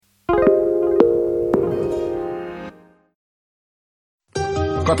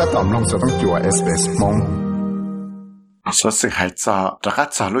ก็ถ้าตอมลงจะต้องจั่ว SBS มงสสิหายจอจะกัด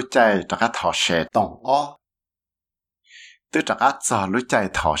จอรู้ใจจะกัดถอเชตองอ้อตัวจะกัดจอรู้ใจ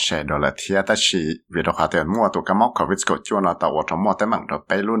ถอเชตโดยละเทียแต่ชีวิธีขาเดินมั่วตัวก็มอกขวิสกดจวนเราแต่ว่าทั้งหมดแต่มันเราไ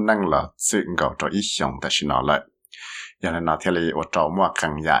ปรุ่นนั่งละซึ่งก็ตัวอีชงแต่ชินอเลยอย่างนั้นที่เราว่าตัวมั่วขั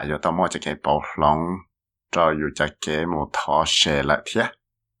งยาอยู่ตัวมั่วจะเก็บปอกลงตัวอยู่จะเก็บหมดถอเชตละเทีย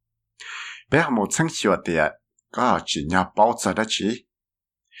เบลหมดทั้งชีวิตเดียก็จีน่าป้อใจได้ชี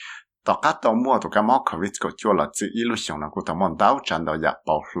ต่อการตัวมั่วตัวก็มอกขวิสกดจวนเราจะอีลุชงนะกูทั้งหมดดาวจันทร์อยากป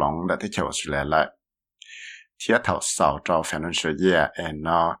อกลงแต่ที่เชื่อสุดเลยเทียถอดสาวจอแฟนนุ่นเชียเอ็นเน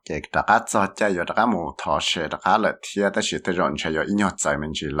าะเกี่ยกับการจอใจอยู่กับหมู่ทอเชดการเลยเทียแต่สิแต่ย้อนใช้อยู่อินยอดใจมั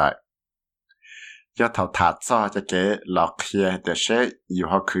นจีเลยยอดถอดถาจอจะเกี่ยหลอกเทียแต่เชยอยู่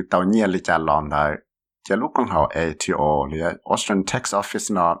เขาคือตัวเนี่ยลิจาลอนได้จะลูกของเขา ATO หรือ Australian Tax Office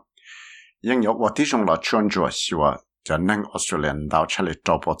เนาะยังยกว่าที่จงหลอดชวนจั่วชัวจะนั่งออสเตรเลียดาวเฉลี่ยจ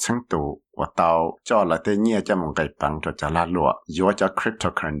บทั้งตัวว่าดาวจอละเตเนี่ยจะมองไกลปังจะละลัวยัวจะคริปโต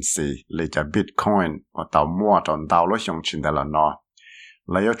เคอเรนซีหรือจะบิตคอยน์ว่าดาวมั่วจนดาวลดยงชินเดละเนาะ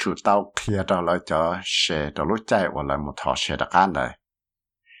แล้วยังจุดดาวเคลียร์ดาวแล้วจะเชดรู้ใจว่าเลยมุทอเชดกันเลย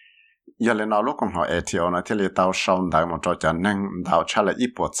ยันเลยนอลูกของเขาATOนะที่เลยดาวชนได้มุทอจะนั่งดาวเฉลี่ยอี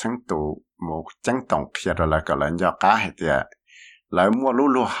ปวดทั้งตัวมุจังต้องเคลียร์ดาวแล้วก็เลยยากาเหตุแล้วมัว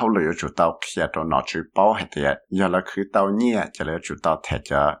ลู่เขาเลยจุดเตาเขียตัวนอจุดเป้าให้เดียยาละคือเตาเนี่ยจะเลยจุดเตาแท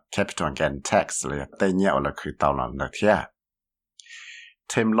จะ capital gain tax เลยแต่เนี่ยละคือเตาหลังเทีย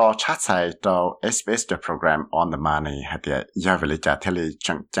ทีมรอชัดใส่เตา SBS the program on the money ให้เดียยาเวลจะเทลี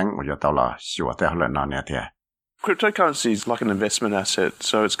จังอยู่เตาละชัวแต่เขาเลยนอนเนี่ยเดียCryptocurrency is like an investment asset,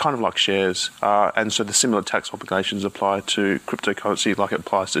 so it's kind of like shares, and so the similar tax obligations apply to cryptocurrency like it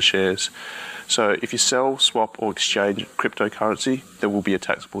applies to shares. So if you sell, swap or exchange cryptocurrency, there will be a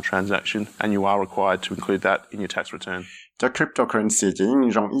taxable transaction and you are required to include that in your tax return. The cryptocurrency จะยิ่ง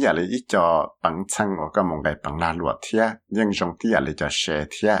รงอีอะไรอีจอปังชังว่าก็มองไปปังลาลวดเทียยิ่งรงที่อะไรจะ share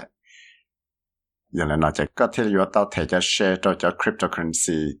เทียอย่างนั้นจะก็ที่อยู่ต่อเทจะ share ตัวจะ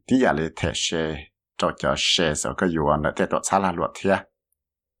cryptocurrency ที่อะไรเท shareตัวจะ share สก็อยู่ในแต่ตัวชาลาลวดเทีย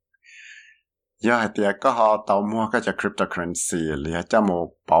ยาเดียก็หาตัวมัวก็จะ cryptocurrency หรือจะมัว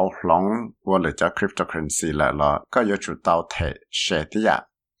เป่าหลงว่าหรือจะ cryptocurrency แล้วก็อยู่จุดตัวเท share ที่ยา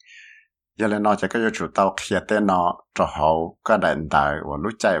เลยนอจะก็อยู่จุดตัวเคลียร์เต้นอจะเขาก็ได้ได้ว่า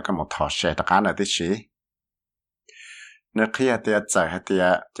รู้ใจก็หมดถอด share ตะการในที่ชีเนื้อเคลียร์เดียใจให้เดีย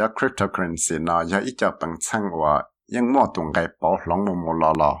จะ cryptocurrency นอยาอีจะปังช่างว่ายังมั่วตรงไกเป่าหลงมัว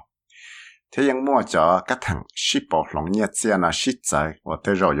รอที่ยังมั่วจะกระทั่งชิปหลงเนี่ยเจ้าน่ะชิใจว่าแ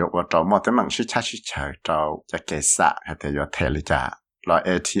ต่เราอยู่ว่าเรามั่วแต่มันชิเฉยเราจะเกษะให้แต่อยู่เทลิจ่าเรา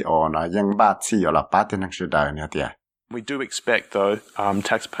ATO นะยังบ้าที่อยู่ละป้าที่นั่งชุดได้เนี่ยเดีย We do expect, though,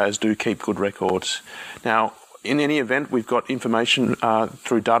 taxpayers do keep good records. Now, in any event, we've got information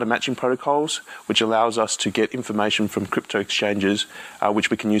through data matching protocols, which allows us to get information from crypto exchanges, which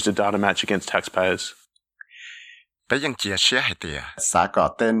we can use to data match against taxpayers. ไปยังเจียเชียให้เดียสาก็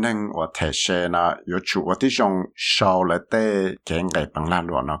เต้นหนึ่งว่าเทเชนะอยู่จุว่าที่จงชาวและเต้เก่งไก่ปังลาหล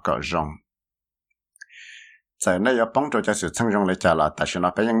วงนะก็จง在那要帮助就是成功的家了，但是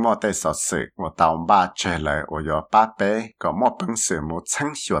呢，别人没得说是我到八这来，我要八倍，个没本事没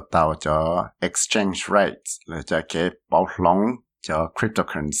成学到叫 exchange rates， 来就给包容叫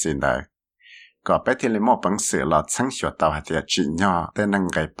cryptocurrency 的，个别天里没本事了，成学到还得只要得能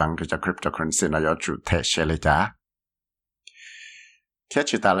给帮助叫 cryptocurrency 呢，要主体些来家。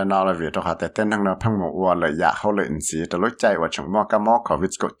ที่ตาละนอละวิตัวเขาแต่เต้นทั้งนั้นพังหมวัวเลยอยากเขาเลยอินทรีย์แต่รู้ใจว่าชงมอก็มอขอวิ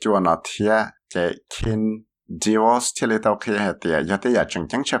จกจวนอเทียเจคินdivorce ที่เราต้องเคลียร์เดียยอดที่อยากจัง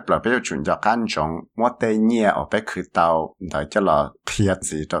จังเชื่อปล่อยไปอยู่จุดจากการจงมัวเตยเนี่ยออกไปคือเตาแต่จะเราเคลียร์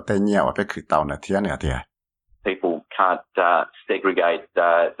สิตัวเตยเนี่ยออกไปคือเตาในเทียเนี่ยเดีย People can't segregate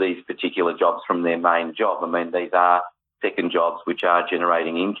these particular jobs from their main job. I mean, these are second jobs which are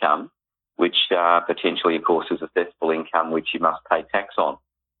generating income, which potentially, of course, is assessable income which you must pay tax on.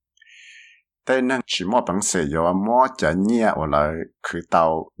 แต่นั่งchỉ mua bằng sự do mua cho nhẹ và lại cứ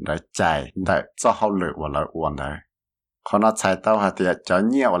tàu để chạy để cho họ lựa và lại uốn đấy còn nó chạy tàu hạt tiệt cho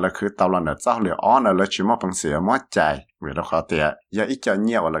nhẹ và lại cứ tàu là để cho lựa on là chỉ mua bằng sự mua chạy vì đó hạt tiệt giờ ít cho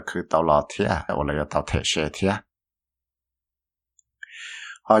nhẹ và lại cứ tàu là thiệt và lại tàu thể xe thiệt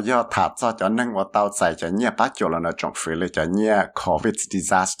họ do thả cho năng và tàu chạy cho nhẹ bắt chỗ là nó trồng phơi lại cho nhẹ COVID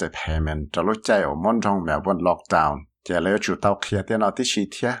disaster payment cho lúc chạy ở môn trong mẹ vẫn lockdown chỉ lấy chủ tàu kia tiền nó tí chi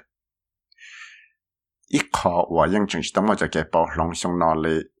thiệt ít khó vàยังจึงต้องมาจะเก็บปอกลงชงนอนเล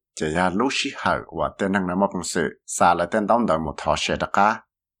ยจะยาลูกชิหาว่าเต้นนั่งน้ำมันสื่อสาและเต้นต้องเดินหมดทอเชดก้า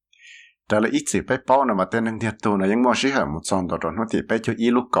แต่ละอีจีไปป้อนมาเต้นนั่งเดียตัวนะยังมอชิหาหมดซอนตัวโดนหัวตีไปจุอี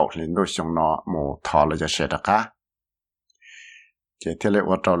ลูกเก่าลินโดยชงนอหมดทอเลยจะเชดก้า chỉ thiết lệ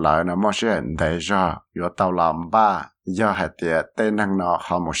tàu lại nó mua xe để cho yếu tàu làm ba do hạt địa tên năng nó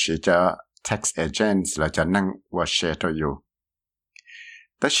họ một sĩ cho tax agents là cho năng và xe cho you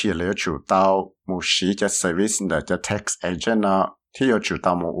tất nhiên là chủ tàu một sĩ cho service để cho tax agent nó thì yếu chủ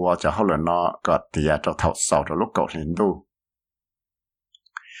tàu một và cho họ là nó có địa cho thầu sau cho lúc cầu liền đủ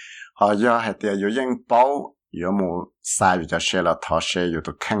họ do hạt địa yếu dân bảo yếu một sai vì cho xe là thọ xe yếu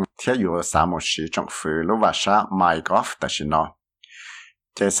tụ khăn thiết yếu xã một sĩ trong phủ lúc và xã mai golf tất nhiên nó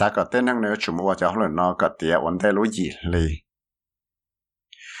chế xã có tên năng nữa chủ mua cho họ nó có tiền vấn đề lối gì li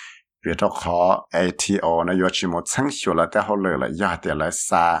vì đó họ ATO nó có chỉ mộtชั้นsố là để họ là giá tiền là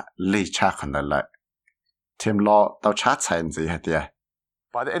xã lý cha khẩn là thêm lo tao trả tiền gì hết tiền.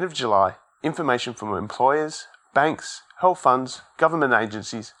 By the end of July, information from employers, banks, health funds, government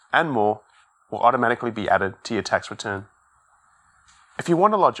agencies, and more will automatically be added to your tax return. If you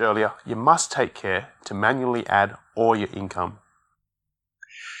want to lodge earlier, you must take care to manually add all your income.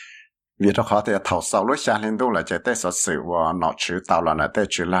 Vì đó họ thì thầu sau lúc sáng lên đâu là chỉ để sở sự và nó chữ tàu là để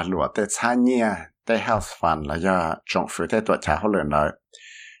chữ là lúa để thay nhia để health fund là do trong phủ để tuổi trả họ lời nói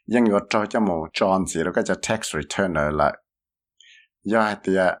nhưng có cho một tròn gì đó cái cho tax return là do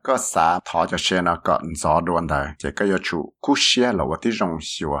thì có xã thọ cho xe nó còn gió đuôn đời chỉ có yêu chủ cú xe là cái rong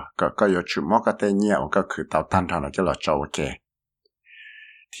xíu có yêu chủ mỗi cái tên nhiều có khử tàu tan thọ nó cho là trâu kề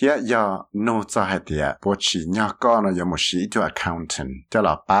thế giờ nô cho hai thì bố chỉ nhỏ con nó có một sĩ cho accountant cho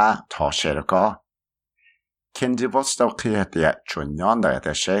là ba thọ xe đó có khi divorce đâu khi thì chuẩn nhon đời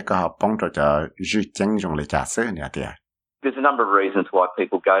thì sẽ có học bông cho duy chính dùng để trả sự này thì There's a number of reasons why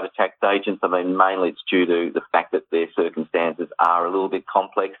people go to tax agents. I mean, mainly it's due to the fact that their circumstances are a little bit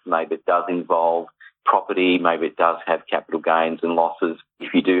complex. Maybe it does involve property, maybe it does have capital gains and losses. If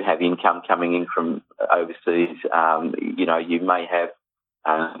you do have income coming in from overseas, you may have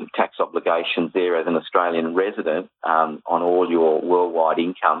tax obligations there as an Australian resident on all your worldwide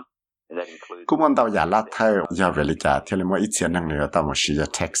income. Cũng muốn tao giả lát theo giờ về lịch trả thì là mỗi ít tiền năng lượng tao một sĩ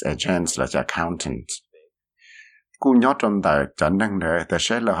tax agents là accountant. Cú nhớ trong đời cho năng lượng để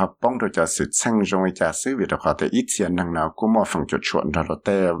sẽ là học bóng được cho sự sang trong trả sự vì đó có thể ít tiền năng nào cũng một phần cho chuẩn đó là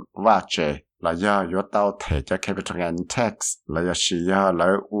tê và chế là do yếu tao thể cho capital gain tax là do sĩ là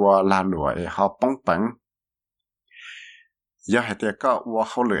ua la lụa học bóng bằng do hệ tiết có ua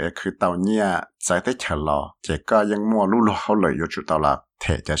hậu lửaคือtàu nhia giải thích chờ lò chỉ có những mua lũ lụa hậu lửa yếu chủ tàu là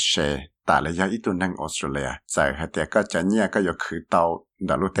thể cho xe tại là do ít tuần năng Australia giải hệ tiết có cho nhia có yếuคือtàu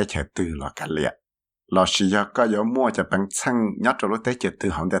đã lúc tế chờ từ là cả liệt lò sĩ do có yếu mua cho bằng xăng nhớ cho lúc tế chờ từ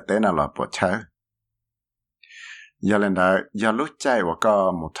hỏng để tế nào là bộ chớ giờ lên đó giờ lúc chạy và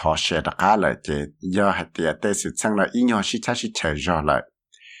có một thọ xe đặc cá lại chỉ do hệ tiết tế sự xăng là ý nhau sĩ chắc sĩ chờ rồi lại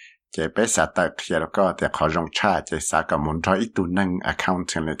chỉ bây giờ tại khi đó có thể họ dùng cha chỉ sẽ có muốn cho ít tu năng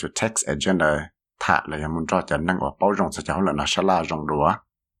accounting là to tax agent là thà là muốn cho năng ở bảo dùng sẽ cho là nó sẽ là dùng đũa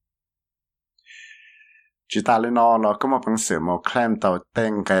chỉ ta lên nó là có một bằng sự một claim tàu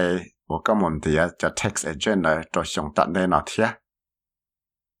tên cái và có muốn thì cho tax agent là cho dùng tận đây nó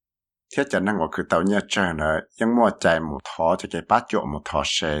thiết cho năng ởคือtàu nhớ chơi nữa nhưng mua chạy một thọ cho cái bát chỗ một thọ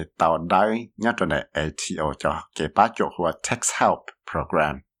xe tàu đáy nhớ cho này ATO cho cái bát chỗ của tax help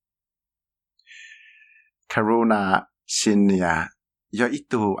program Karuna Senior 有一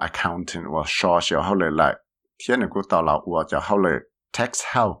度 accountant 或 short 小后来来，天能够到了我就后来 tax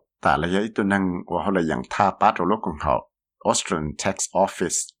help， 但係有一度能我後來讓他把咗錄公號 Australian Tax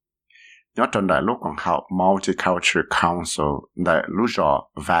Office， 有陣嚟錄公號 Multicultural Council 嚟錄咗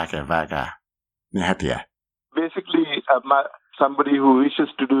vaga， 你係點？ Basically, somebody who wishes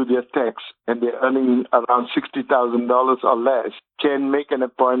to do their tax and they're earning around $60,000 or less can make an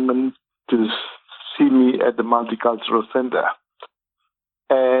appointment to see me at the Multicultural Center.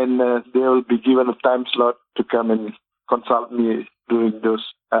 And they will be given a time slot to come and consult me during those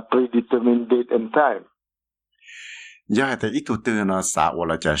predetermined date and time. Giờ thì ít từ nó xã hội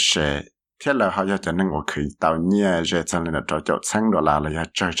làจะเสthế là họจะนั่งว่าคือตาวเนี่ยจะจะเลยนะจะชั้นดอลลาร์เลย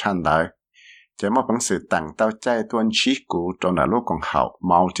จะชั้นได้จะมาเป็นสื่อต่างตาวใจตัวชี้กูตรงนั้นลูกของเขา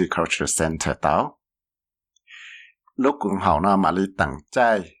Multicultural Center ตาวลูกของเขาน่ะมาเลยต่างใจ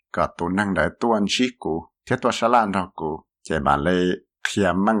ก็ตัวนั่งได้ตัวชี้กูที่ตัวฉลาดเรากูจะมาเลยเขีย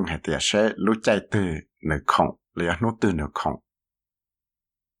นมั่งให้เตียเช่รู้ใจตื่นหนึ่งของเรียนรู้ตื่นหนึ่งของ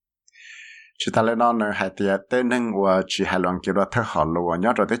chỉ ta lên nó nữa hai tia tên nâng và chỉ hai lần kiểu đó thở họ luôn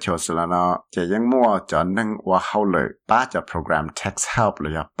nhớ rồi tới chỗ sự là nó chỉ những mua cho nâng và hậu lợi ba cho program tax help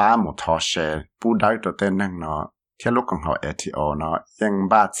là ba một thọ share bù đáy rồi tên nâng nó theo lúc còn họ ATO nó những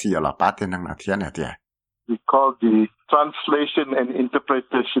ba chi là ba tên nâng là thiên này tia. We call the translation and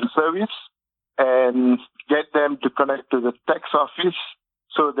interpretation service and get them to connect to the tax office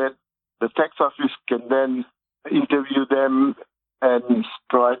so that the tax office can then interview them and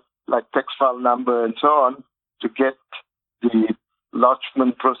provide like tax file number and so on to get the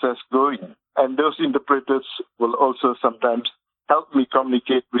lodgement process going. And those interpreters will also sometimes help me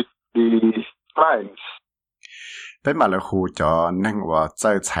communicate with the clients. เป็นมาเลยหูจอนั่งว่าใจ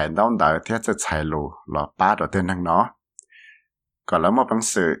ใช้ดาวดาวที่จะใช้รูหล่อป้าตัวเต้นนั่งเนาะก็แล้วมาบัง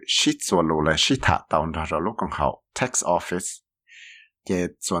สือชิดส่วนรูเลยชิดถาตาวเราลูกของเขา tax office เจ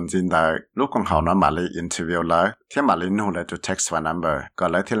ส่วนจริงได้ลูกของเขาเนาะมาเลย interview เลยที่มาเลยนู่นเลยตัว tax file number ก็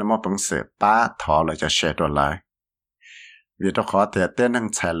แล้วที่เรามาบังสือป้าทอเลยจะแชร์ตัวเลยวิธีขอเตียเต้นนั่ง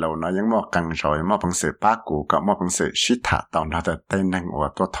ใช้รูเนาะยังมอกังจอยมาบังสือป้ากูก็มาบังสือชิดถาตาวเราจะเต้นนั่งว่า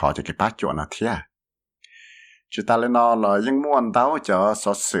ตัวทอจะกี่ป้าจวนนะเทียจุดตาเลนอเลยยังม้วนดาวจะส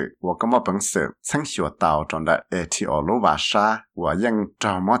อสื่อว่าก็มาบังสือทั้งหัวดาวจนได้ATO รู้ว่าชาว่ายังจ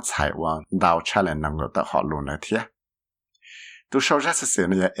ะมาใช้ว่าดาวชาเลนนังก็ต้องหอลุนเลยเทียตัวโซเชียลสื่อ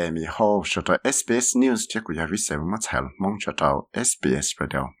เนี่ยเอมี่โฮชุด SBS News ที่กูอยากวิเศษมาใช้มองชุด SBS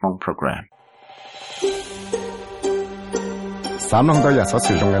Radio มองโปรแกรมสามน้องตัวอยากสอ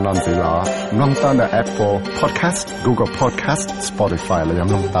สื่อตรงกันนอนสิละน้องตัวใน Apple Podcast Google Podcast Spotify และยัง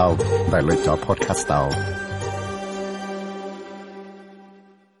น้องตัวได้เลยจอ Podcast ตัว